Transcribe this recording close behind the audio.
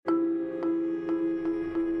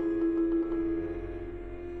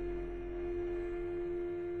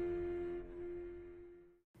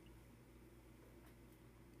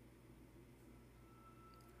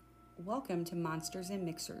Welcome to Monsters and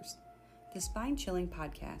Mixers, the spine-chilling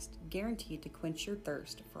podcast guaranteed to quench your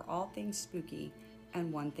thirst for all things spooky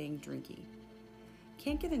and one thing drinky.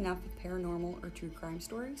 Can't get enough of paranormal or true crime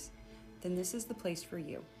stories? Then this is the place for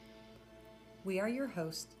you. We are your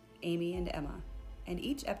hosts, Amy and Emma, and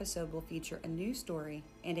each episode will feature a new story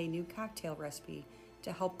and a new cocktail recipe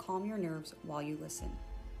to help calm your nerves while you listen.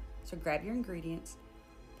 So grab your ingredients,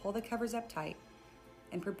 pull the covers up tight,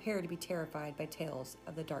 and prepare to be terrified by tales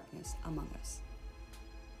of the darkness among us.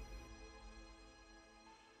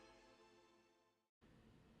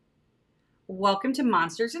 Welcome to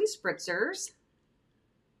Monsters and Spritzers.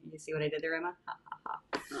 You see what I did there, Emma? Ha, ha,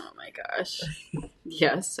 ha. Oh my gosh.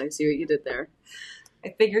 Yes, I see what you did there.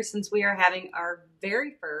 I figured since we are having our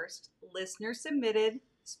very first listener-submitted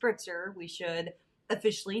Spritzer, we should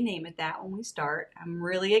officially name it that when we start. I'm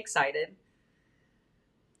really excited.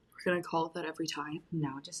 We're going to call it that every time?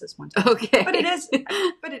 No, just this one time. Okay.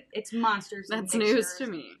 But it's Monsters and That's Mixers news to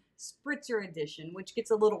me. Spritzer edition, which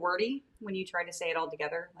gets a little wordy when you try to say it all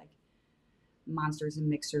together. Like Monsters and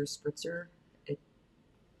Mixers Spritzer. It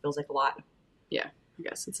feels like a lot. Yeah, I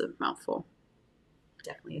guess it's a mouthful.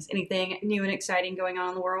 Definitely is. Anything new and exciting going on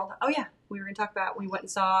in the world? Oh yeah, we were going to talk about, we went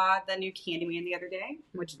and saw the new Candyman the other day.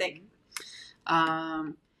 What'd you think?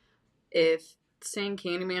 If saying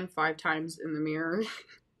Candyman 5 times in the mirror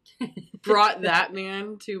brought that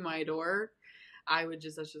man to my door, that's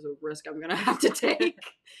just a risk I'm going to have to take.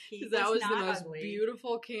 Because that was the most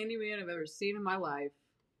beautiful Candyman I've ever seen in my life.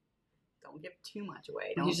 Don't give too much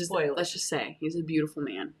away. Don't spoil it. Let's just say, he's a beautiful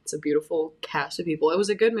man. It's a beautiful cast of people. It was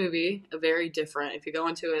a good movie, a very different. If you go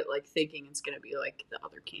into it like thinking it's going to be like the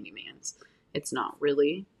other Candymans, it's not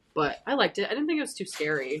really. But I liked it. I didn't think it was too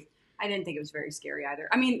scary. I didn't think it was very scary either.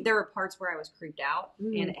 I mean, there were parts where I was creeped out,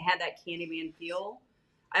 and it had that Candyman feel.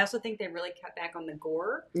 I also think they really cut back on the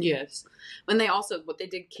gore. Yes. And what they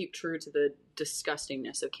did keep true to the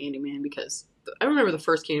disgustingness of Candyman, because I remember the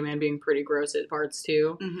first Candyman being pretty gross at parts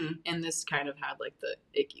too. Mm-hmm. And this kind of had like the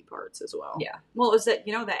icky parts as well. Yeah. Well, it was that,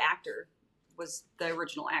 the actor was the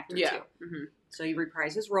original actor too. Mm-hmm. So he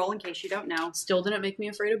reprised his role, in case you don't know. Still didn't make me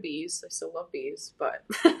afraid of bees. I still love bees, but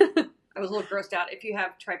I was a little grossed out. If you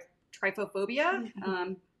have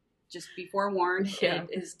trypophobia, just be forewarned. Yeah.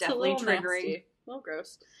 It is definitely triggering. Nasty. A little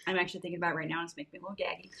gross. I'm actually thinking about it right now, and it's making me a little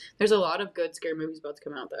gaggy. There's a lot of good scary movies about to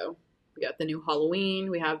come out, though. We got the new Halloween.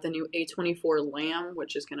 We have the new A24 Lamb,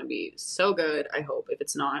 which is going to be so good. I hope. If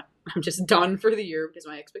it's not, I'm just done for the year because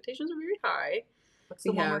my expectations are very high. What's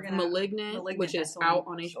the one we're gonna... Malignant, which is out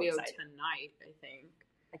on HBO tonight, I think.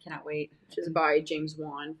 I cannot wait. Which is by James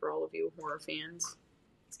Wan, for all of you horror fans.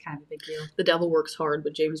 It's kind of a big deal. The devil works hard,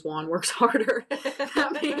 but James Wan works harder.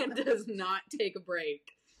 That man does not take a break.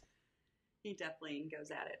 He definitely goes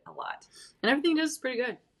at it a lot. And everything he does is pretty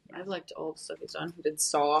good. I've liked all the stuff he's done. He did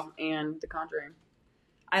Saw and The Conjuring.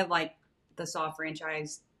 I like the Saw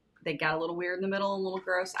franchise. They got a little weird in the middle, a little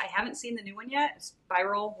gross. I haven't seen the new one yet.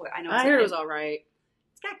 Spiral. I heard it was all right.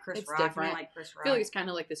 It's got Chris Rock. Different. I like Chris Rock. I feel like it's kind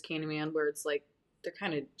of like this Candyman, where it's like they're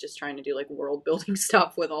kind of just trying to do like world building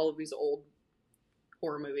stuff with all of these old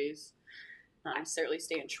horror movies. Not necessarily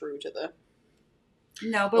staying true to the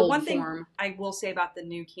No, but one thing form. I will say about the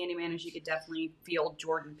new Candyman is you could definitely feel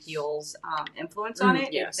Jordan Peele's influence on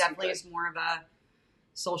it. Yes, it definitely is more of a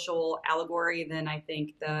social allegory than I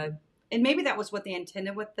think and maybe that was what they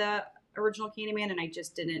intended with the original Candyman, and I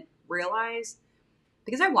just didn't realize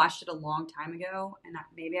because I watched it a long time ago, and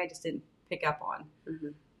maybe I just didn't pick up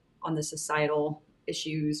on the societal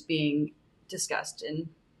issues being discussed. And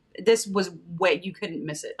this was you couldn't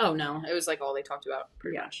miss it. Oh no, it was like all they talked about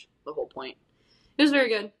pretty much the whole point. It was very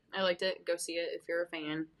good. I liked it. Go see it if you're a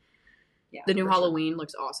fan. Yeah, the new Halloween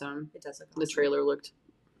looks awesome. It does look awesome. The trailer looked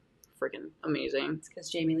freaking amazing. It's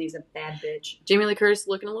because Jamie Lee's a bad bitch. Jamie Lee Curtis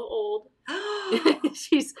looking a little old.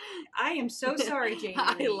 I am so sorry, Jamie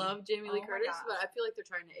Lee. I love Jamie Lee Curtis, but I feel like they're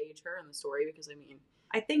trying to age her in the story because,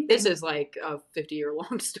 I think this is like a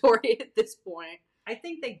 50-year-long story at this point. I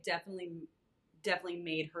think they definitely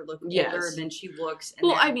made her look older than she looks.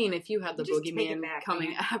 And if you had the boogeyman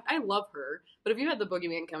coming after, I love her, but if you had the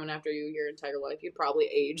boogeyman coming after you your entire life, you'd probably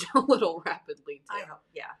age a little rapidly too. I hope,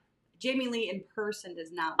 yeah. Jamie Lee in person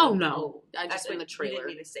does not look old. No. I just in the trailer. You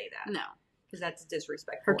didn't need to say that. No. Because that's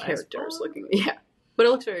disrespectful. Her character is looking, but it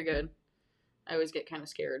looks very good. I always get kind of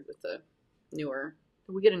scared with the newer.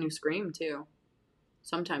 We get a new Scream too.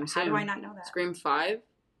 Sometime soon. How do I not know that? Scream 5,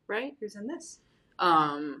 right? Who's in this?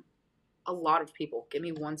 A lot of people. Give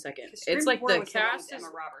me 1 second. It's like the cast is Emma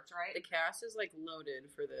Roberts, right? The cast is like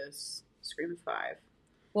loaded for this Scream 5.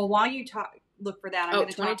 Well, while you look for that, I'm going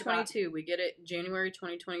to 2022. We get it January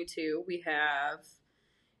 2022. We have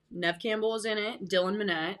Nev Campbell is in it. Dylan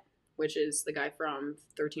Minnette, which is the guy from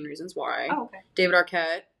 13 Reasons Why. Oh, okay. David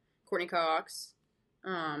Arquette, Courtney Cox,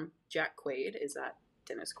 Jack Quaid. Is that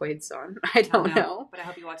Dennis Quaid's son? I don't know. But I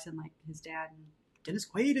hope he walks in like his dad and Dennis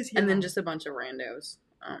Quaid is here. And then just a bunch of randos.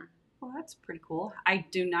 Well, that's pretty cool. I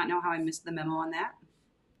do not know how I missed the memo on that.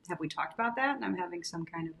 Have we talked about that? And I'm having some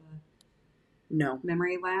kind of a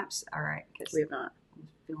memory lapse. All right. We have not. I'm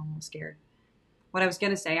feeling a little scared. What I was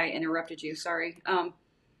going to say, I interrupted you. Sorry.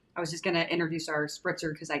 I was just going to introduce our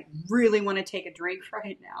Spritzer because I really want to take a drink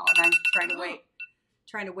right now. And I'm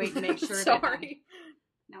trying to wait and make sure Sorry.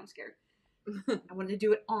 Now I'm scared. I wanted to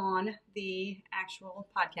do it on the actual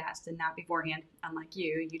podcast and not beforehand. Unlike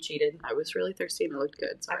you cheated. I was really thirsty and it looked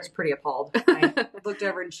good. Sorry. I was pretty appalled. I looked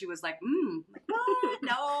over and she was like, like, what?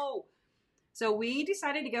 No. So we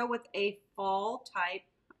decided to go with a fall type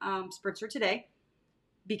Spritzer today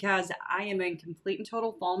because I am in complete and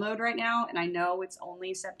total fall mode right now. And I know it's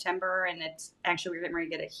only September and it's actually, we're getting ready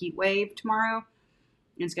to get a heat wave tomorrow.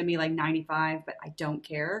 And it's going to be like 95, but I don't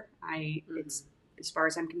care. It's, as far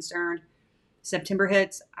as I'm concerned, September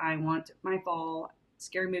hits, I want my fall,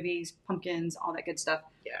 scary movies, pumpkins, all that good stuff.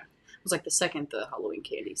 Yeah. It was like the second the Halloween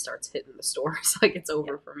candy starts hitting the stores, like it's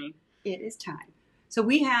over for me. It is time. So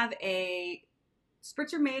we have a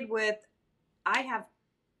Spritzer made with, I have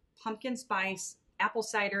pumpkin spice, apple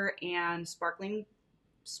cider, and sparkling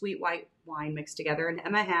sweet white wine mixed together. And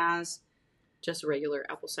Emma has just regular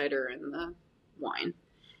apple cider and the wine.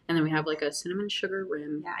 And then we have like a cinnamon sugar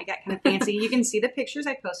rim. Yeah, I got kind of fancy. You can see the pictures.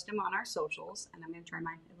 I posted them on our socials. And I'm going to try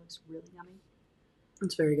mine. It looks really yummy.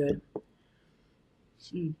 It's very good.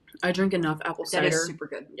 I drink enough apple cider. That is super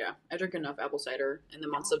good. Yeah. I drink enough apple cider in the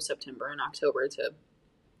months of September and October to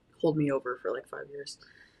hold me over for like 5 years.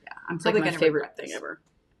 Yeah, I'm it's like my favorite thing ever.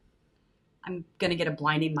 I'm going to get a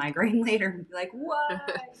blinding migraine later and be like, why?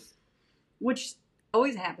 Which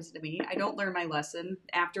always happens to me. I don't learn my lesson.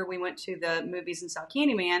 After we went to the movies and saw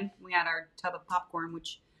Candyman, we had our tub of popcorn,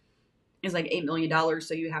 which is like $8 million,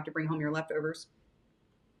 so you have to bring home your leftovers.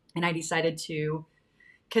 And I decided to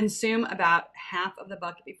consume about half of the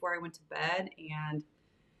bucket before I went to bed, and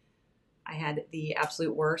I had the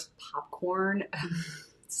absolute worst popcorn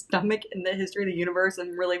stomach in the history of the universe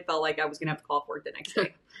and really felt like I was going to have to call for it the next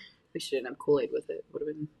day. We should didn't have Kool-Aid with it. Would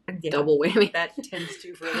have been double whammy. That tends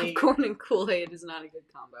to really... Popcorn and Kool-Aid is not a good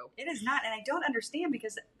combo. It is not, and I don't understand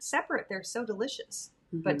because separate, they're so delicious.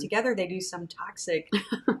 But together they do some toxic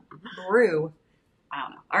brew. I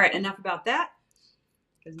don't know. All right, enough about that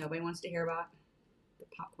because nobody wants to hear about the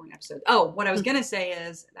popcorn episode. Oh, what I was going to say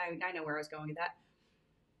is, I know where I was going with that.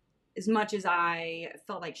 As much as I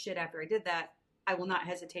felt like shit after I did that, I will not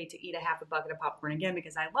hesitate to eat a half a bucket of popcorn again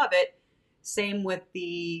because I love it. Same with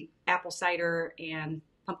the apple cider and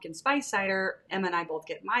pumpkin spice cider. Emma and I both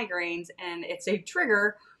get migraines, and it's a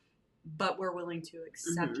trigger, but we're willing to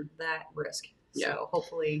accept that risk. Yeah. So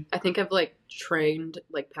hopefully... I think I've, like, trained,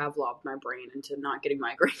 like, Pavlov my brain into not getting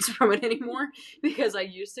migraines from it anymore because I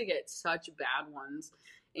used to get such bad ones,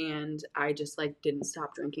 and I just, like, didn't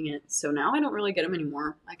stop drinking it. So now I don't really get them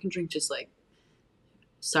anymore. I can drink just, like,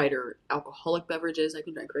 cider, alcoholic beverages. I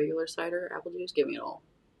can drink regular cider, apple juice. Give me it all.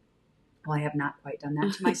 Well, I have not quite done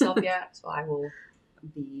that to myself yet, so I will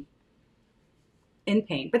be in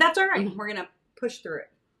pain. But that's all right. We're going to push through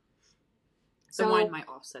it. So the wine might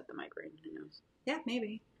offset the migraine. Who knows? Yeah,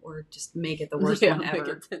 maybe. Or just make it the worst one ever. Make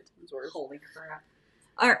it 10 times worse. Holy crap.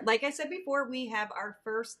 All right. Like I said before, we have our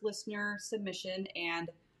first listener submission, and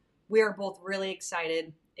we are both really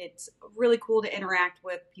excited. It's really cool to interact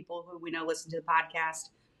with people who we know listen to the podcast.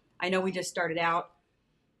 I know we just started out.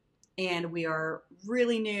 And we are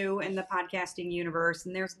really new in the podcasting universe.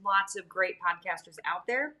 And there's lots of great podcasters out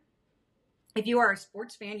there. If you are a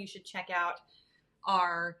sports fan, you should check out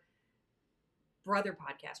our brother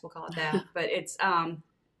podcast. We'll call it that. But it's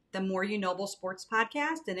the More You Noble Sports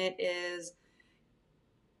Podcast. And it is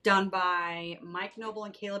done by Mike Noble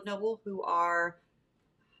and Caleb Noble, who are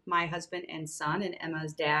my husband and son and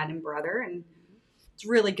Emma's dad and brother. And it's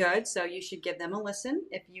really good, so you should give them a listen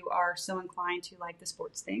if you are so inclined to like the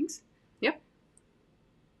sports things. Yep.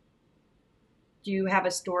 Do you have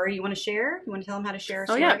a story you want to share? You want to tell them how to share a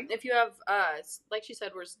story? Oh, yeah. If you have, like she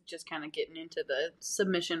said, we're just kind of getting into the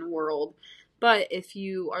submission world. But if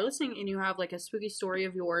you are listening and you have, like, a spooky story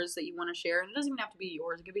of yours that you want to share, and it doesn't even have to be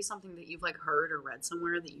yours. It could be something that you've, like, heard or read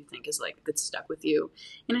somewhere that you think is, like, that's stuck with you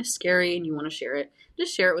and it's scary and you want to share it.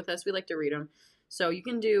 Just share it with us. We like to read them. So you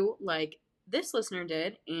can do, like, this listener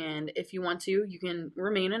did, and if you want to, you can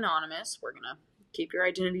remain anonymous. We're going to keep your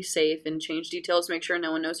identity safe and change details to make sure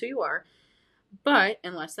no one knows who you are. But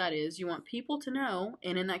unless that is, you want people to know,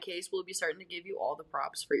 and in that case, we'll be starting to give you all the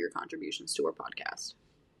props for your contributions to our podcast.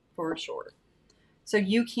 For sure. So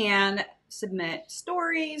you can submit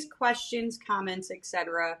stories, questions, comments,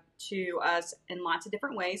 etc. to us in lots of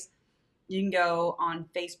different ways. You can go on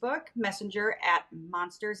Facebook, Messenger at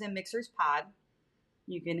Monsters and Mixers Pod.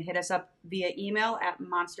 You can hit us up via email at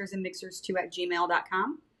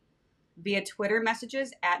monstersandmixers2@gmail.com, via Twitter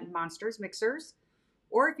messages at Monsters Mixers,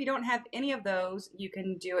 or if you don't have any of those, you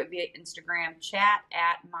can do it via Instagram chat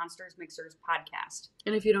at Monsters Mixers Podcast.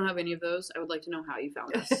 And if you don't have any of those, I would like to know how you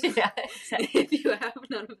found us. Yeah, exactly. If you have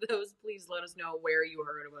none of those, please let us know where you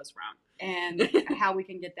heard of us from. And how we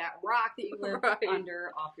can get that rock that you live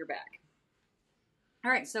under off your back.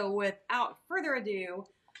 All right, so without further ado,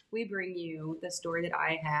 we bring you the story that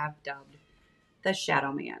I have dubbed The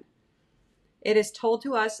Shadow Man. It is told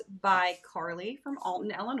to us by Carly from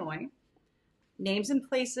Alton, Illinois. Names and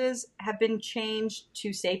places have been changed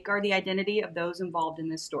to safeguard the identity of those involved in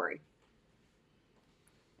this story.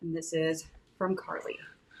 And this is from Carly.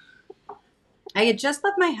 I had just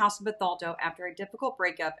left my house in Bethalto after a difficult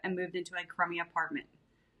breakup and moved into a crummy apartment.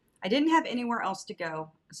 I didn't have anywhere else to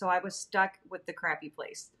go, so I was stuck with the crappy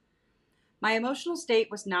place. My emotional state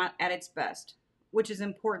was not at its best, which is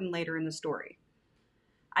important later in the story.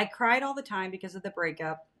 I cried all the time because of the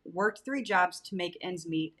breakup, worked 3 jobs to make ends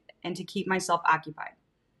meet, and to keep myself occupied.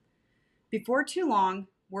 Before too long,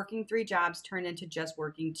 working 3 jobs turned into just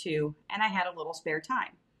working 2, and I had a little spare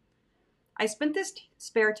time. I spent this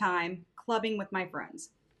spare time clubbing with my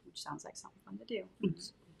friends, which sounds like something fun to do.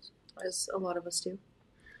 As a lot of us do.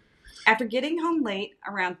 After getting home late,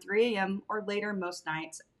 around 3 a.m. or later most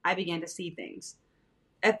nights, I began to see things.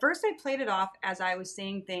 At first, I played it off as I was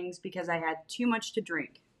seeing things because I had too much to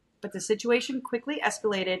drink. But the situation quickly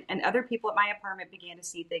escalated and other people at my apartment began to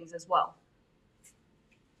see things as well.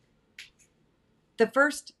 The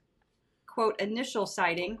first, quote, initial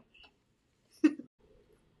sighting.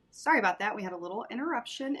 Sorry about that. We had a little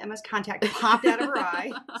interruption. Emma's contact popped out of her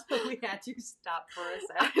eye, so we had to stop for a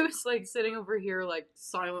sec. I was like sitting over here like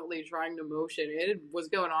silently trying to motion. It was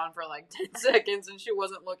going on for like 10 seconds and she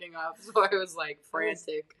wasn't looking up, so I was like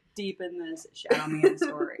frantic. Deep in this Shadow Man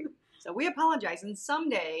story. So we apologize, and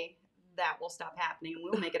someday that will stop happening.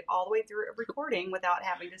 We'll make it all the way through a recording without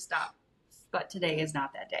having to stop. But today is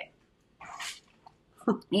not that day.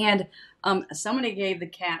 And somebody gave the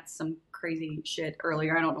cats some crazy shit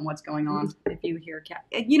earlier. I don't know what's going on. If you hear cat,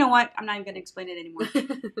 you know what? I'm not even going to explain it anymore.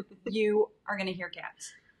 You are going to hear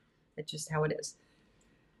cats. That's just how it is.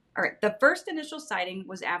 All right. The first initial sighting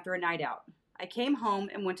was after a night out. I came home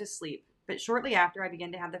and went to sleep, but shortly after, I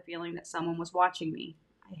began to have the feeling that someone was watching me.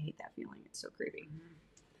 I hate that feeling. It's so creepy.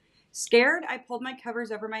 Scared, I pulled my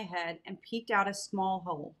covers over my head and peeked out a small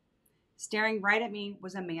hole. Staring right at me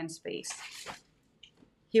was a man's face.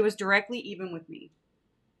 He was directly even with me.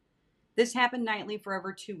 This happened nightly for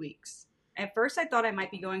over 2 weeks. At first, I thought I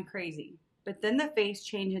might be going crazy, but then the face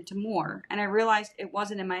changed into more, and I realized it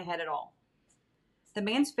wasn't in my head at all. The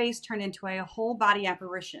man's face turned into a whole body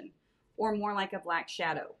apparition, or more like a black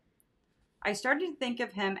shadow. I started to think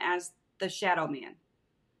of him as the Shadow Man.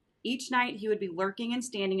 Each night, he would be lurking and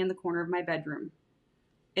standing in the corner of my bedroom.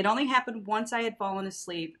 It only happened once I had fallen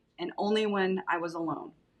asleep, and only when I was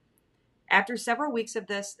alone. After several weeks of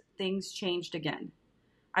this, things changed again.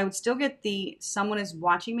 I would still get the someone is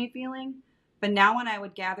watching me feeling, but now when I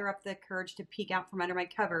would gather up the courage to peek out from under my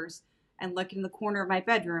covers and look in the corner of my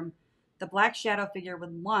bedroom, the black shadow figure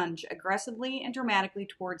would lunge aggressively and dramatically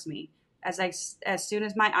towards me as soon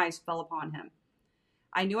as my eyes fell upon him.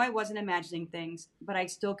 I knew I wasn't imagining things, but I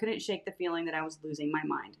still couldn't shake the feeling that I was losing my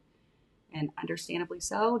mind. And understandably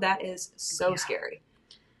so, that is so scary.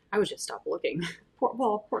 I would just stop looking.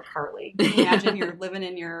 Poor Carly. Can you imagine you're living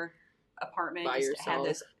in your apartment, by just yourself. had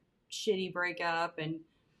this shitty breakup, and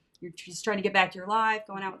you're just trying to get back to your life,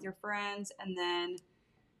 going out with your friends, and then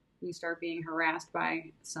you start being harassed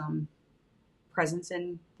by some presence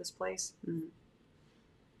in this place. Mm-hmm.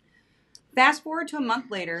 Fast forward to a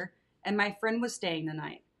month later, and my friend was staying the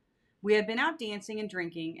night. We had been out dancing and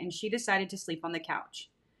drinking, and she decided to sleep on the couch.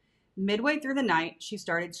 Midway through the night, she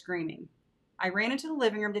started screaming. I ran into the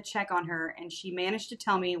living room to check on her, and she managed to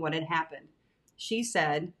tell me what had happened. She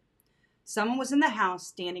said, someone was in the house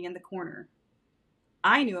standing in the corner.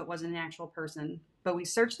 I knew it wasn't an actual person, but we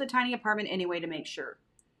searched the tiny apartment anyway to make sure.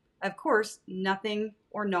 Of course, nothing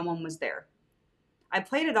or no one was there. I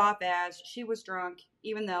played it off as she was drunk,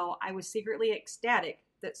 even though I was secretly ecstatic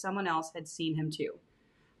that someone else had seen him too.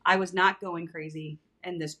 I was not going crazy,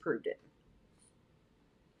 and this proved it.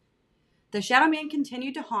 The Shadow Man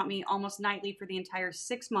continued to haunt me almost nightly for the entire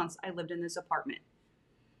 6 months I lived in this apartment.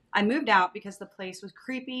 I moved out because the place was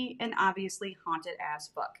creepy and obviously haunted as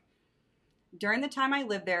fuck. During the time I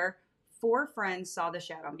lived there, 4 friends saw the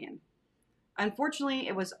Shadow Man. Unfortunately,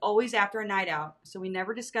 it was always after a night out, so we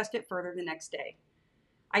never discussed it further the next day.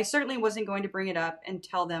 I certainly wasn't going to bring it up and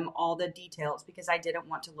tell them all the details because I didn't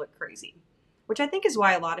want to look crazy, which I think is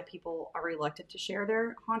why a lot of people are reluctant to share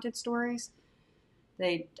their haunted stories.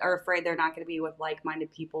 They are afraid they're not going to be with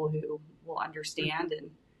like-minded people who will understand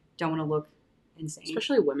and don't want to look insane.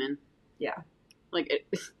 Especially women. Yeah. Like,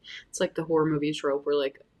 it's like the horror movie trope where,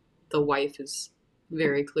 like, the wife is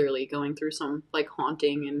very clearly going through some, like,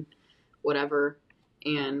 haunting and whatever,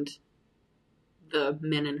 and the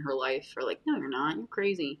men in her life are like, no, you're not. You're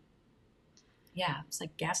crazy. Yeah, it's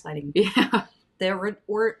like gaslighting. Yeah. The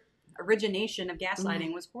origination of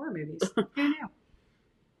gaslighting was horror movies. Who knew?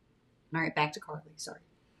 All right, back to Carly. Sorry.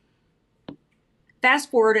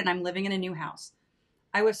 Fast forward, and I'm living in a new house.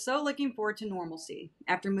 I was so looking forward to normalcy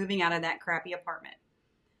after moving out of that crappy apartment.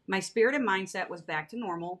 My spirit and mindset was back to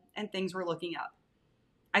normal, and things were looking up.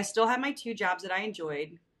 I still had my 2 jobs that I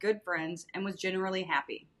enjoyed, good friends, and was generally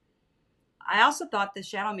happy. I also thought the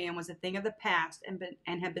Shadow Man was a thing of the past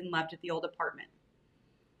and had been left at the old apartment.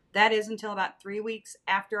 That is until about 3 weeks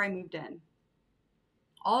after I moved in.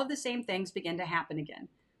 All of the same things began to happen again.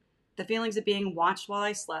 The feelings of being watched while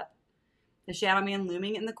I slept, the Shadow Man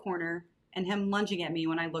looming in the corner, and him lunging at me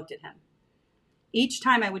when I looked at him. Each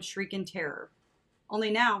time I would shriek in terror. Only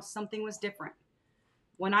now, something was different.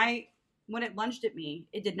 When it lunged at me,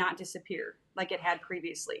 it did not disappear like it had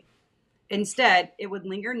previously. Instead, it would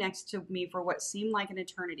linger next to me for what seemed like an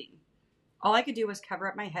eternity. All I could do was cover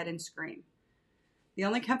up my head and scream. The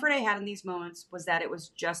only comfort I had in these moments was that it was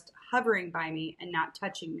just hovering by me and not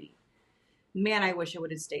touching me. Man, I wish it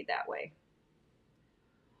would have stayed that way.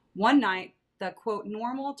 One night, the quote,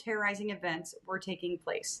 normal terrorizing events were taking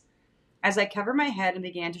place. As I covered my head and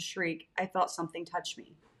began to shriek, I felt something touch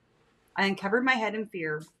me. I uncovered my head in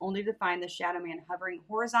fear, only to find the Shadow Man hovering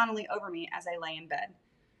horizontally over me as I lay in bed.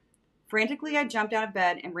 Frantically, I jumped out of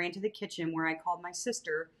bed and ran to the kitchen where I called my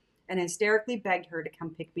sister and hysterically begged her to come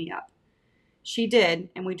pick me up. She did,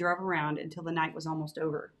 and we drove around until the night was almost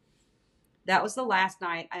over. That was the last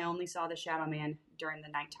night I only saw the Shadow Man during the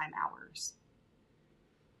nighttime hours.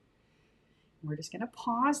 We're just going to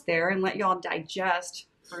pause there and let y'all digest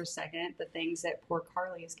for a second the things that poor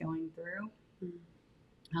Carly is going through.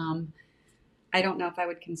 I don't know if I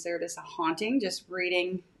would consider this a haunting. Just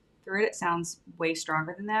reading through it, it sounds way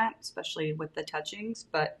stronger than that, especially with the touchings.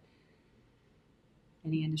 But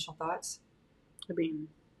any initial thoughts? I mean,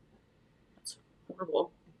 that's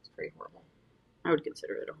horrible. It's pretty horrible. I would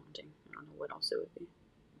consider it a haunting. I don't know what else it would be.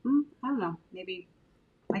 I don't know. Maybe,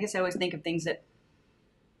 I guess I always think of things that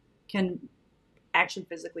can actually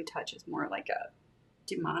physically touch as more like a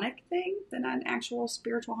demonic thing than an actual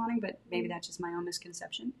spiritual haunting, but maybe that's just my own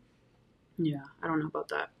misconception. Yeah, I don't know about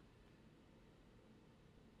that.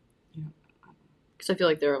 Yeah. Because I feel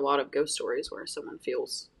like there are a lot of ghost stories where someone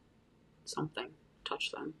feels something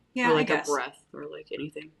touch them. Yeah, or like I a guess. breath or like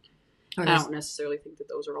anything. Or I don't necessarily think that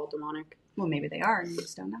those are all demonic. Well, maybe they are, and you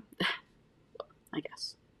just don't know. Well, I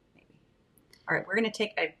guess. Maybe. All right, we're going to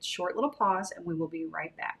take a short little pause, and we will be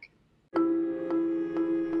right back.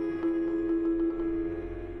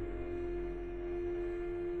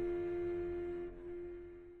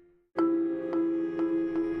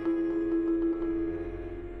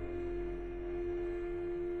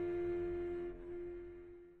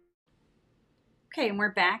 Okay, and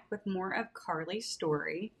we're back with more of Carly's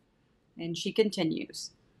story, and she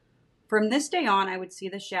continues. From this day on, I would see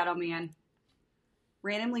the Shadow Man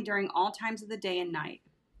randomly during all times of the day and night.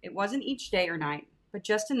 It wasn't each day or night, but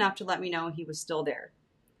just enough to let me know he was still there.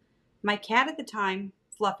 My cat at the time,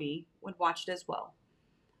 Fluffy, would watch it as well.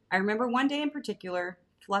 I remember one day in particular,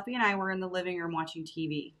 Fluffy and I were in the living room watching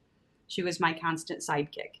TV. She was my constant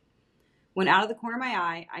sidekick. When out of the corner of my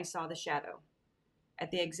eye, I saw the shadow. At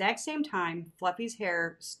the exact same time, Fluffy's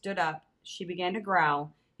hair stood up, she began to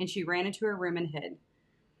growl, and she ran into her room and hid.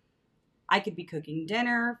 I could be cooking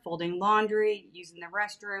dinner, folding laundry, using the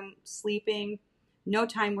restroom, sleeping. No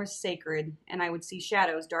time was sacred, and I would see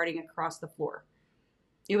shadows darting across the floor.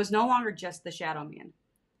 It was no longer just the Shadow Man.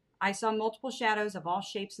 I saw multiple shadows of all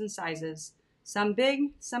shapes and sizes, some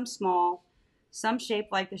big, some small, some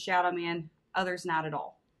shaped like the Shadow Man, others not at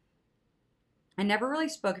all. I never really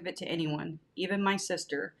spoke of it to anyone, even my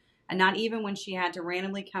sister, and not even when she had to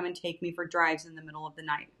randomly come and take me for drives in the middle of the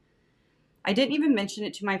night. I didn't even mention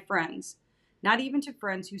it to my friends, not even to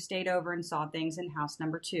friends who stayed over and saw things in house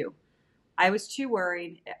number 2. I was too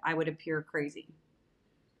worried I would appear crazy.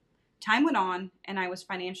 Time went on, and I was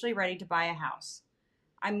financially ready to buy a house.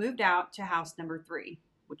 I moved out to house number 3,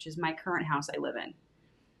 which is my current house I live in.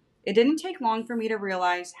 It didn't take long for me to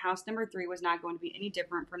realize house number 3 was not going to be any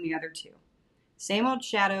different from the other 2. Same old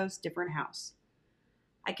shadows, different house.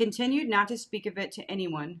 I continued not to speak of it to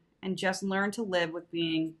anyone and just learned to live with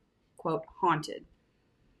being, quote, haunted.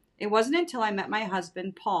 It wasn't until I met my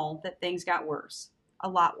husband, Paul, that things got worse. A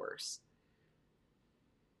lot worse.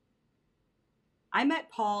 I met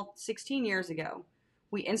Paul 16 years ago.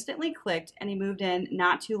 We instantly clicked and he moved in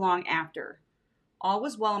not too long after. All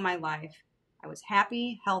was well in my life. I was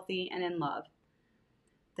happy, healthy, and in love.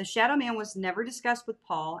 The Shadow Man was never discussed with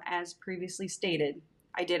Paul, as previously stated.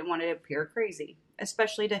 I didn't want to appear crazy,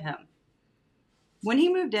 especially to him. When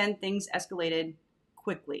he moved in, things escalated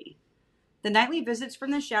quickly. The nightly visits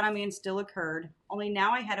from the Shadow Man still occurred, only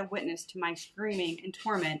now I had a witness to my screaming and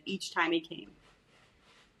torment each time he came.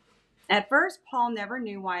 At first, Paul never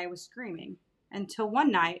knew why I was screaming, until one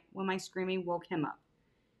night when my screaming woke him up.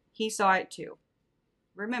 He saw it too.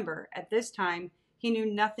 Remember, at this time, he knew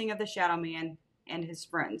nothing of the Shadow Man and his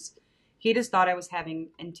friends. He just thought I was having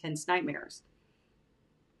intense nightmares.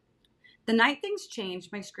 The night things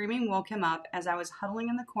changed, my screaming woke him up as I was huddling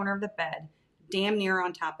in the corner of the bed, damn near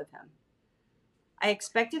on top of him. I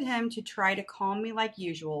expected him to try to calm me like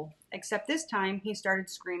usual, except this time he started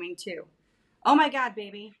screaming too. Oh my God,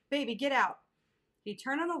 baby. Baby, get out. He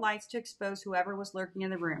turned on the lights to expose whoever was lurking in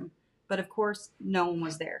the room, but of course, no one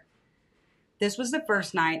was there. This was the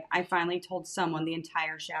first night I finally told someone the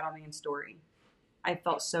entire Shadow Man story. I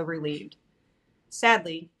felt so relieved.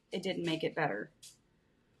 Sadly, it didn't make it better.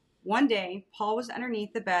 One day, Paul was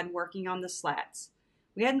underneath the bed working on the slats.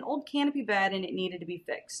 We had an old canopy bed and it needed to be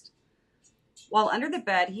fixed. While under the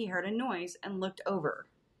bed, he heard a noise and looked over.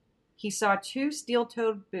 He saw two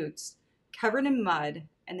steel-toed boots covered in mud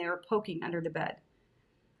and they were poking under the bed.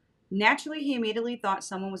 Naturally, he immediately thought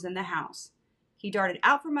someone was in the house. He darted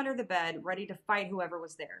out from under the bed, ready to fight whoever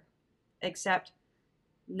was there. Except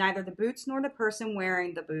neither the boots nor the person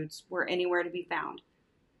wearing the boots were anywhere to be found.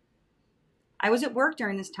 I was at work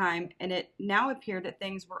during this time, and it now appeared that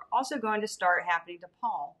things were also going to start happening to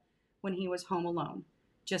Paul when he was home alone,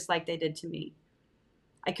 just like they did to me.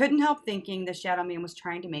 I couldn't help thinking the Shadow Man was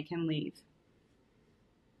trying to make him leave.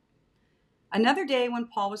 Another day when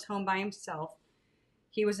Paul was home by himself,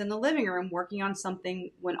 he was in the living room working on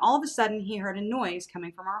something when all of a sudden he heard a noise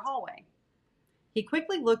coming from our hallway. He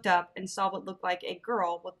quickly looked up and saw what looked like a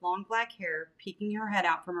girl with long black hair peeking her head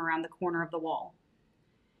out from around the corner of the wall.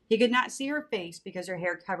 He could not see her face because her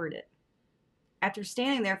hair covered it. After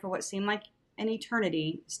standing there for what seemed like an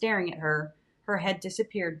eternity, staring at her, her head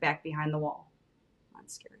disappeared back behind the wall.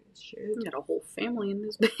 That's scary as shit. You got a whole family in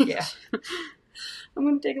this bitch. Yeah. I'm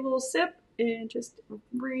going to take a little sip and just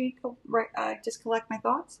collect my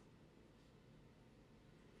thoughts.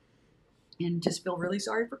 And just feel really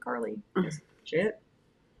sorry for Carly. Shit.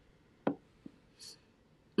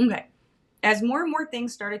 Okay. As more and more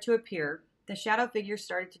things started to appear, the shadow figure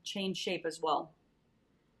started to change shape as well.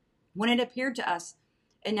 When it appeared to us,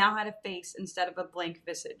 it now had a face instead of a blank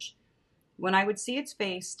visage. When I would see its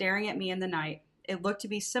face staring at me in the night, it looked to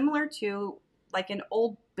be similar to like an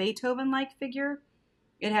old Beethoven-like figure.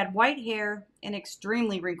 It had white hair, an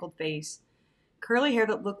extremely wrinkled face, curly hair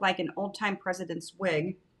that looked like an old-time president's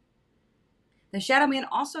wig. The Shadow Man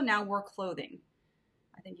also now wore clothing.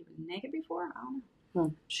 I think he was naked before? I don't know.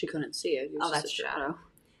 Well, she couldn't see it. It was just a shadow.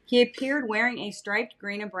 He appeared wearing a striped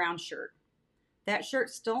green and brown shirt. That shirt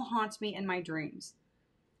still haunts me in my dreams.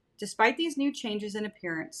 Despite these new changes in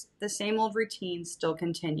appearance, the same old routine still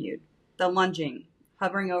continued. The lunging,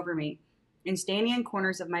 hovering over me, and standing in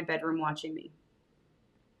corners of my bedroom watching me.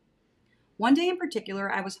 One day in particular,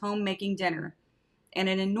 I was home making dinner, and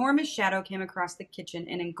an enormous shadow came across the kitchen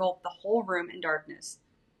and engulfed the whole room in darkness.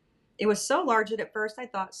 It was so large that at first I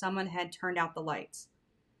thought someone had turned out the lights.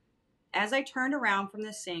 As I turned around from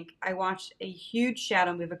the sink, I watched a huge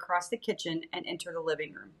shadow move across the kitchen and enter the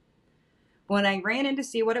living room. When I ran in to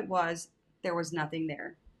see what it was, there was nothing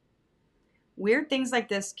there. Weird things like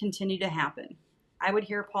this continue to happen. I would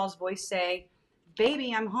hear Paul's voice say,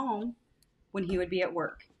 "Baby, I'm home," when he would be at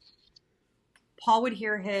work. Paul would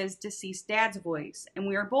hear his deceased dad's voice, and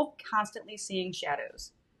we were both constantly seeing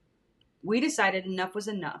shadows. We decided enough was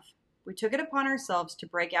enough. We took it upon ourselves to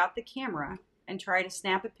break out the camera and try to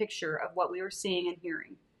snap a picture of what we were seeing and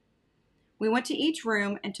hearing. We went to each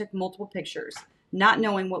room and took multiple pictures, not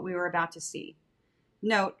knowing what we were about to see.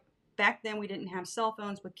 Note, back then we didn't have cell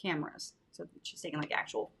phones with cameras, so she's taking like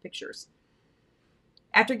actual pictures.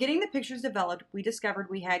 After getting the pictures developed, we discovered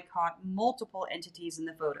we had caught multiple entities in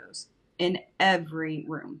the photos, in every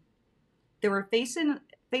room. There were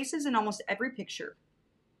faces in almost every picture.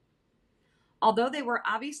 Although they were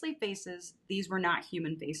obviously faces, these were not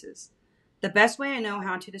human faces. The best way I know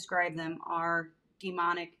how to describe them are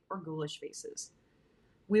demonic or ghoulish faces.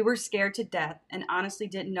 We were scared to death and honestly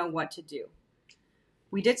didn't know what to do.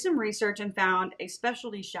 We did some research and found a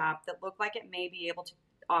specialty shop that looked like it may be able to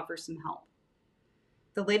offer some help.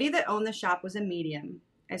 The lady that owned the shop was a medium.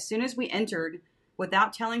 As soon as we entered,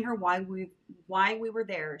 without telling her why we were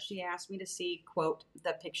there, she asked me to see, quote,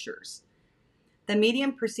 the pictures. The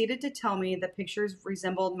medium proceeded to tell me the pictures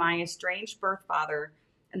resembled my estranged birth father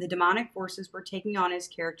and the demonic forces were taking on his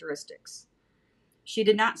characteristics. She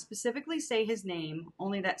did not specifically say his name,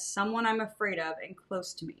 only that someone I'm afraid of and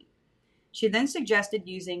close to me. She then suggested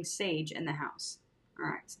using sage in the house. All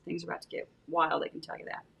right, so things are about to get wild, I can tell you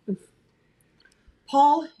that.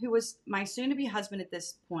 Paul, who was my soon-to-be husband at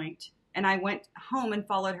this point, and I went home and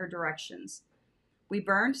followed her directions. We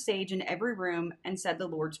burned sage in every room and said the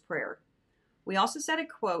Lord's Prayer. We also said a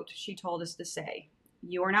quote she told us to say.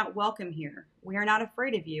 You are not welcome here. We are not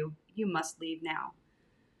afraid of you. You must leave now.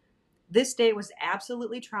 This day was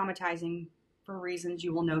absolutely traumatizing for reasons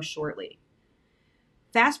you will know shortly.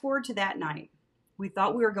 Fast forward to that night. We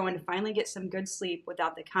thought we were going to finally get some good sleep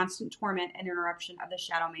without the constant torment and interruption of the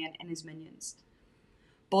Shadow Man and his minions.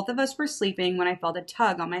 Both of us were sleeping when I felt a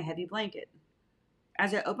tug on my heavy blanket.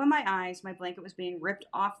 As I opened my eyes, my blanket was being ripped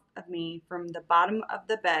off of me from the bottom of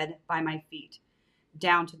the bed by my feet,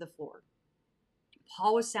 down to the floor.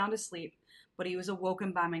 Paul was sound asleep, but he was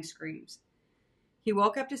awoken by my screams. He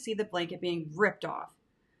woke up to see the blanket being ripped off.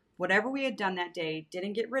 Whatever we had done that day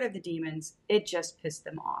didn't get rid of the demons, it just pissed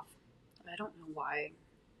them off. I don't know why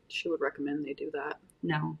she would recommend they do that.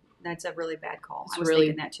 No, that's a really bad call. It's I was really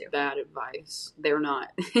thinking that too. Bad advice. They're not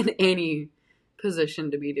in any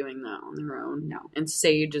position to be doing that on their own. No. And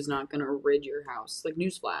sage is not going to rid your house. Like,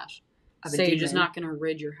 newsflash. Sage is not going to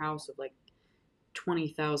rid your house of, like,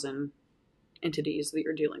 20,000 entities that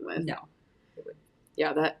you're dealing with. No.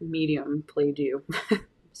 Yeah, that medium played you.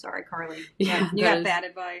 Sorry, Carly. Yeah, you got bad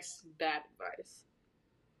advice. Bad advice.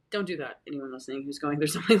 Don't do that, anyone listening who's going through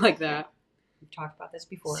something like that. We've talked about this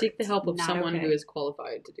before. Seek the help of someone okay. who is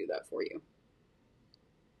qualified to do that for you.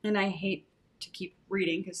 And I hate to keep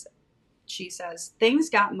reading because she says, things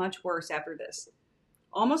got much worse after this.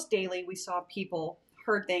 Almost daily, we saw people,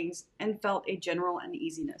 heard things, and felt a general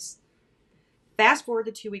uneasiness. Fast forward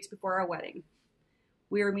to 2 weeks before our wedding.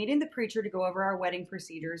 We were meeting the preacher to go over our wedding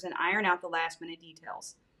procedures and iron out the last-minute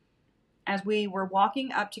details. As we were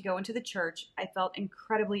walking up to go into the church, I felt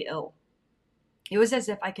incredibly ill. It was as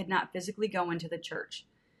if I could not physically go into the church.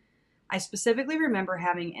 I specifically remember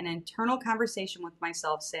having an internal conversation with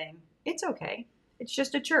myself saying, it's okay. It's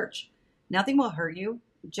just a church. Nothing will hurt you.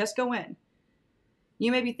 Just go in.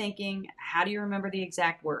 You may be thinking, how do you remember the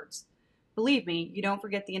exact words? Believe me, you don't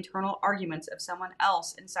forget the internal arguments of someone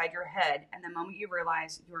else inside your head and the moment you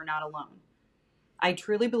realize you are not alone. I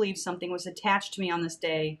truly believe something was attached to me on this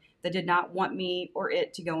day that did not want me or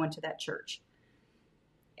it to go into that church.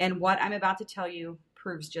 And what I'm about to tell you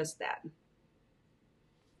proves just that.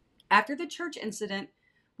 After the church incident,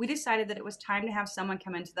 we decided that it was time to have someone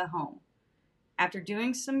come into the home. After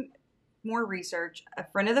doing some more research, a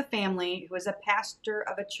friend of the family who is a pastor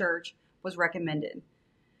of a church was recommended.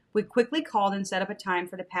 We quickly called and set up a time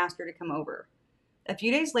for the pastor to come over. A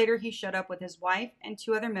few days later, he showed up with his wife and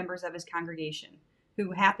 2 other members of his congregation,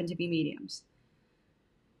 who happened to be mediums.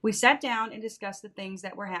 We sat down and discussed the things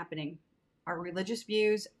that were happening, our religious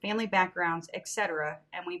views, family backgrounds, etc.,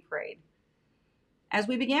 and we prayed. As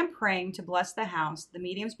we began praying to bless the house, the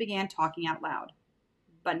mediums began talking out loud,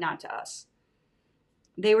 but not to us.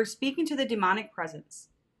 They were speaking to the demonic presence.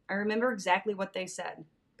 I remember exactly what they said,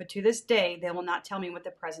 but to this day, they will not tell me what the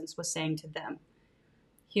presence was saying to them.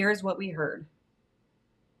 Here is what we heard.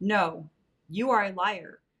 No, you are a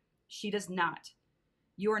liar. She does not.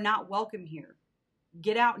 You are not welcome here.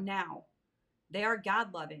 Get out now. They are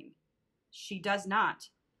God-loving. She does not.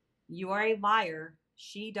 You are a liar.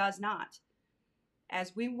 She does not.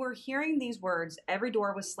 As we were hearing these words, every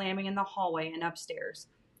door was slamming in the hallway and upstairs,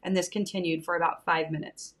 and this continued for about 5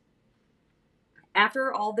 minutes.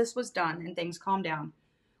 After all this was done and things calmed down,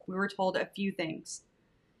 we were told a few things.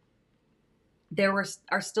 There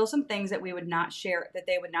are still some things that we would not share, that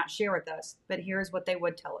they would not share with us, but here's what they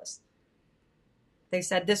would tell us. They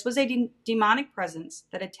said this was a demonic presence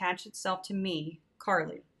that attached itself to me,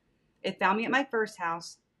 Carly. It found me at my first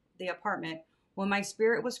house, the apartment, when my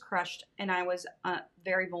spirit was crushed and I was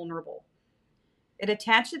very vulnerable. It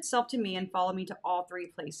attached itself to me and followed me to all 3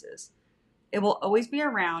 places. It will always be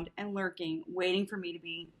around and lurking, waiting for me to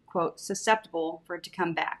be, quote, susceptible for it to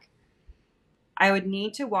come back. I would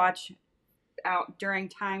need to watch out during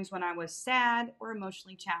times when I was sad or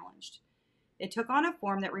emotionally challenged. It took on a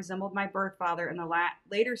form that resembled my birth father in the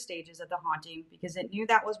later stages of the haunting because it knew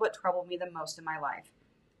that was what troubled me the most in my life,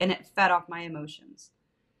 and it fed off my emotions.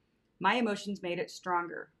 My emotions made it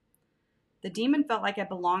stronger. The demon felt like I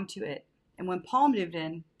belonged to it, and when Paul moved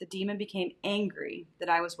in, the demon became angry that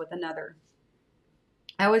I was with another.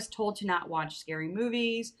 I was told to not watch scary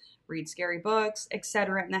movies, read scary books,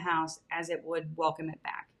 etc. in the house, as it would welcome it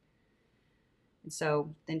back. And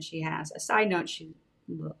so then she has a side note she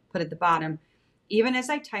put at the bottom. Even as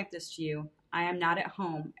I type this to you, I am not at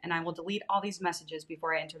home, and I will delete all these messages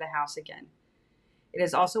before I enter the house again. It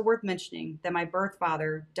is also worth mentioning that my birth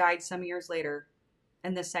father died some years later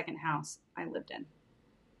in the second house I lived in.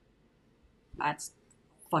 That's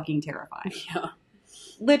fucking terrifying. Yeah.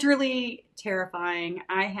 Literally terrifying.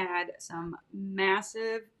 I had some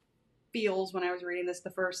massive feels when I was reading this the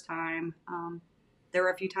first time. There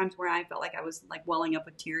were a few times where I felt like I was like welling up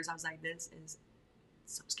with tears. I was like, this is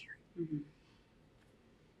so scary. Mm-hmm.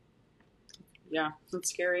 Yeah, that's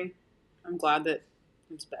scary. I'm glad that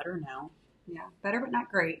it's better now. Yeah, better but not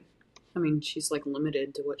great. I mean, she's like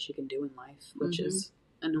limited to what she can do in life, which is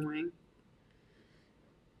annoying.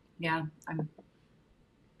 Yeah, I'm.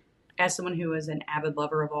 As someone who is an avid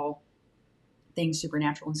lover of all things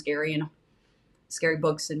supernatural and scary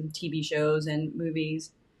books and TV shows and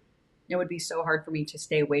movies, it would be so hard for me to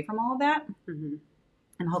stay away from all of that. Mm-hmm.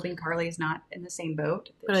 I'm hoping Carly is not in the same boat.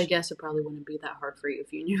 But I guess it probably wouldn't be that hard for you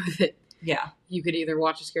if you knew that. Yeah, you could either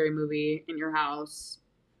watch a scary movie in your house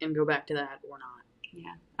and go back to that, or not.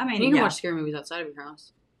 Yeah, I mean, you can watch scary movies outside of your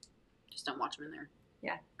house. Just don't watch them in there.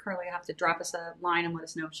 Yeah, Carly will have to drop us a line and let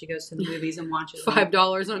us know if she goes to the movies and watches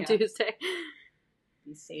 $5 on Tuesday.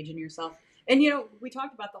 Be saging yourself. And, you know, we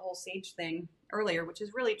talked about the whole sage thing earlier, which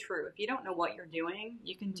is really true. If you don't know what you're doing,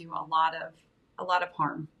 you can do a lot of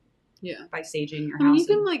harm. Yeah. By saging your house. I mean, you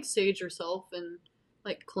can, like, sage yourself and,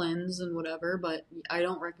 like, cleanse and whatever, but I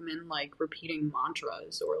don't recommend, like, repeating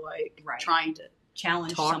mantras or, like, trying to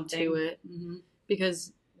challenge talk something to it. Mm-hmm.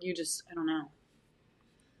 Because you just, I don't know.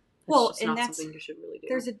 That's not something you should really do.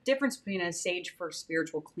 There's a difference between a sage for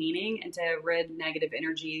spiritual cleaning and to rid negative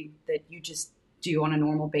energy that you just do on a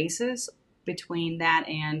normal basis, between that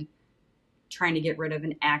and trying to get rid of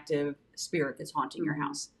an active spirit that's haunting your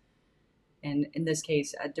house. And in this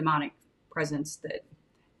case, a demonic presence that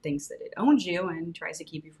thinks that it owns you and tries to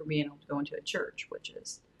keep you from being able to go into a church, which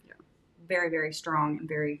is very, very strong and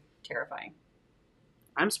very terrifying.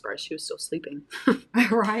 I'm surprised she was still sleeping.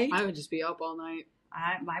 Right? I would just be up all night.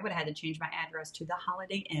 I would have had to change my address to the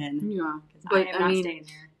Holiday Inn. Yeah. But I am not staying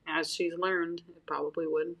there. As she's learned, it probably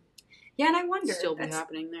would. Yeah, and I wonder. Still be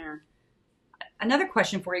happening there. Another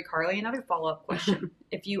question for you, Carly. Another follow-up question.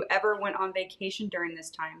 If you ever went on vacation during this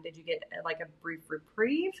time, did you get like a brief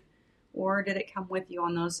reprieve? Or did it come with you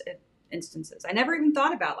on those instances? I never even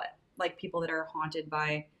thought about it. Like people that are haunted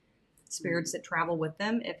by spirits that travel with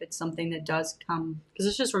them, if it's something that does come. Because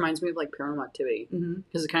this just reminds me of like Paranormal Activity.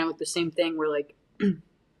 Because it's kind of like the same thing where like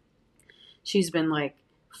she's been like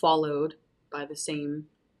followed by the same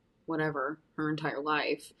whatever her entire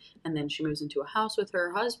life. And then she moves into a house with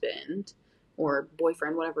her husband or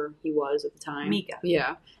boyfriend, whatever he was at the time. Mika.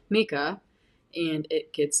 Yeah, Mika. And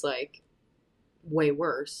it gets like way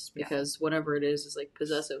worse because whatever it is like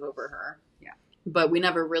possessive over her. Yeah. But we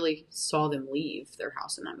never really saw them leave their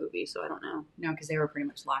house in that movie, so I don't know. No, because they were pretty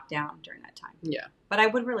much locked down during that time. Yeah. But I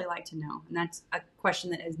would really like to know. And that's a question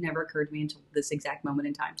that has never occurred to me until this exact moment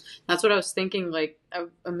in time. That's what I was thinking. Like, I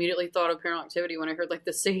immediately thought of Paranormal Activity when I heard, like,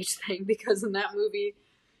 the sage thing, because in that movie,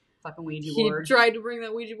 fucking Ouija board. He tried to bring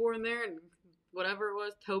that Ouija board in there, and whatever it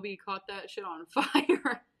was, Toby caught that shit on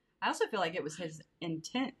fire. I also feel like it was his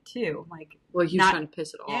intent, too. Like, well, he was trying to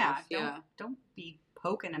piss it off. Don't be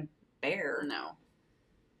poking a bear. No.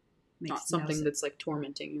 Makes not something that's like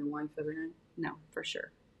tormenting your wife every night. No, for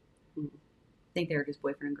sure. I think they were just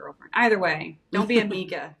boyfriend and girlfriend. Either way, don't be a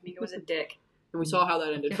Mika. Mika was a dick. And we saw how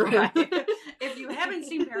that ended for him. If you haven't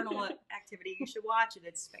seen Paranormal Activity, you should watch it.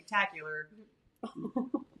 It's spectacular.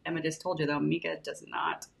 Emma just told you, though, Mika does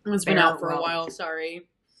not. It's been out for a while, sorry.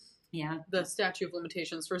 Yeah. The statute of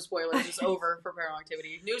limitations for spoilers is over for Paranormal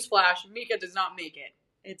Activity. Newsflash, Mika does not make it.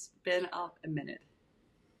 It's been up a minute.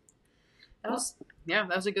 That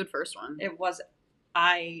was a good first one. It was.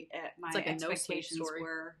 My expectations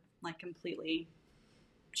were like completely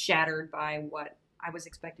shattered by what I was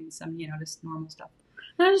expecting. Some, just normal stuff.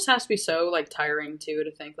 And it just has to be so like tiring too to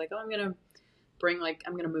think like, oh, I'm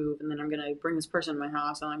gonna move, and then I'm gonna bring this person to my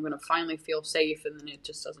house, and I'm gonna finally feel safe, and then it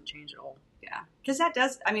just doesn't change at all. Yeah, because that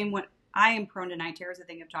does. I mean, when I am prone to night terrors, I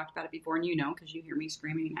think I've talked about it before, and because you hear me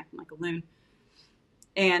screaming and acting like a loon,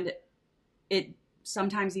 and it.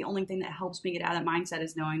 Sometimes the only thing that helps me get out of that mindset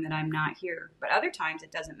is knowing that I'm not here. But other times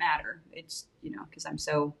it doesn't matter. It's, because I'm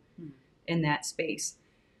so in that space.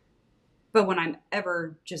 But when I'm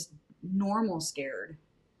ever just normal scared,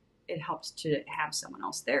 it helps to have someone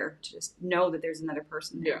else there, to just know that there's another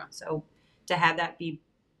person there. Yeah. So to have that be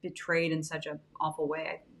betrayed in such an awful way,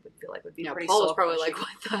 I would feel like would be pretty Paul was probably like, what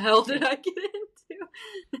the hell did I get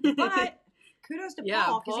into? But kudos to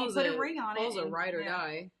Paul, because he put a ring on Paul's a ride or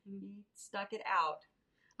die. He stuck it out.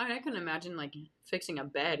 I mean, I couldn't imagine like fixing a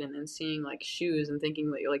bed and then seeing like shoes and thinking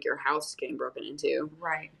that like your house is getting broken into.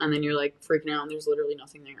 Right. And then you're like freaking out and there's literally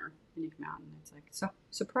nothing there. And you come out and it's like, so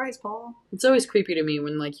surprise, Paul. It's always creepy to me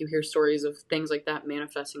when like you hear stories of things like that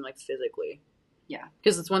manifesting like physically. Yeah.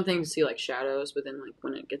 Because it's one thing to see like shadows, but then like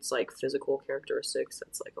when it gets like physical characteristics,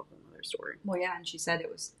 that's like a whole other story. Well, yeah, and she said it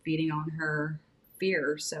was feeding on her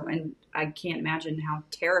fear. So, and I can't imagine how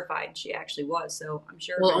terrified she actually was. So I'm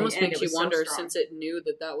sure. Well, it almost makes you wonder, since it knew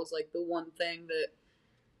that that was like the one thing that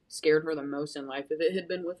scared her the most in life, if it had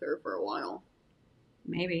been with her for a while.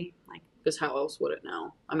 Maybe, like, because how else would it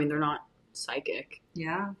know? I mean, they're not psychic.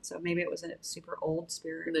 Yeah, so maybe it was a super old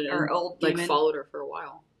spirit that or old demon. Like followed her for a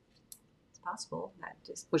while. It's possible that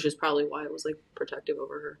which is probably why it was like protective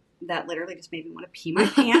over her. That literally just made me want to pee my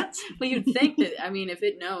pants. Well, you'd think that, I mean, if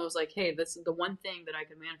it knows, like, hey, this is the one thing that I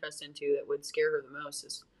could manifest into that would scare her the most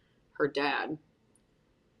is her dad.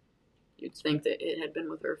 You'd think that it had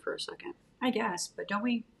been with her for a second. I guess, but don't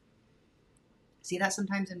we see that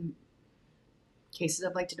sometimes in cases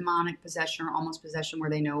of like demonic possession or almost possession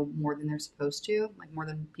where they know more than they're supposed to, like more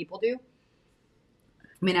than people do?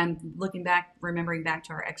 I mean, I'm remembering back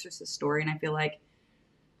to our Exorcist story, and I feel like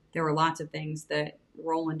there were lots of things that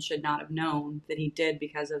Roland should not have known that he did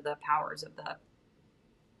because of the powers of the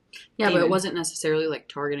demon. But it wasn't necessarily like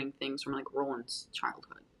targeting things from like Roland's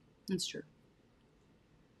childhood. That's true.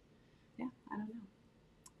 Yeah, I don't know.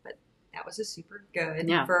 But that was a super good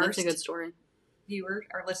first. That's a good story. Viewer,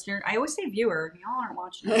 our listener. I always say viewer. Y'all aren't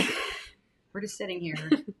watching us. We're just sitting here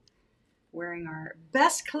wearing our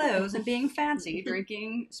best clothes and being fancy,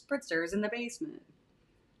 drinking spritzers in the basement.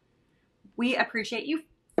 We appreciate you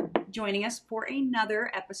joining us for another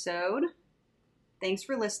episode. Thanks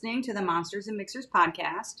for listening to the Monsters and Mixers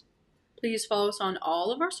podcast. Please follow us on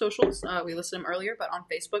all of our socials. We listed them earlier, but on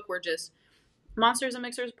Facebook, we're just Monsters and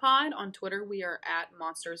Mixers Pod. On Twitter, we are at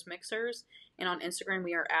Monsters Mixers. And on Instagram,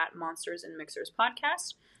 we are at Monsters and Mixers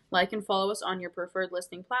Podcast. Like and follow us on your preferred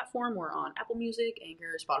listening platform. We're on Apple Music,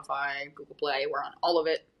 Anchor, Spotify, Google Play. We're on all of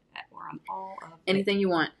it. We're on all of it. Anything you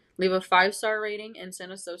want. Leave a 5-star rating and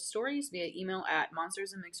send us those stories via email at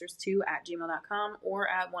monstersandmixers2@gmail.com or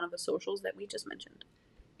at one of the socials that we just mentioned.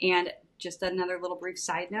 And just another little brief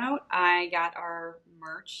side note, I got our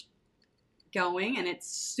merch going and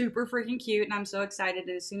it's super freaking cute and I'm so excited.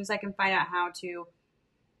 And as soon as I can find out how to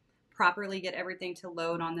properly get everything to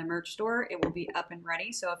load on the merch store, it will be up and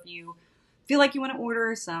ready. So if you feel like you want to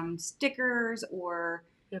order some stickers or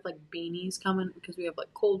we have like beanies coming because we have like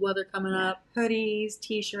cold weather coming up, hoodies,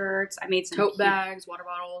 t-shirts, I made some tote bags, water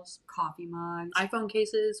bottles, coffee mugs, iPhone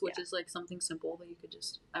cases, which is like something simple that you could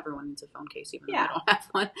just, everyone needs a phone case even though I don't have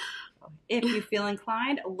one. If you feel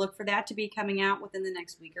inclined, look for that to be coming out within the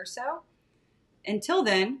next week or so. Until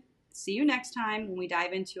then, see you next time when we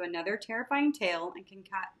dive into another terrifying tale and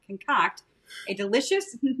concoct a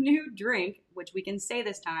delicious new drink, which we can say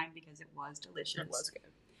this time because it was delicious. It was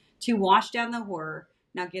good. To wash down the horror.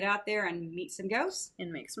 Now get out there and meet some ghosts.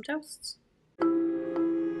 And make some toasts.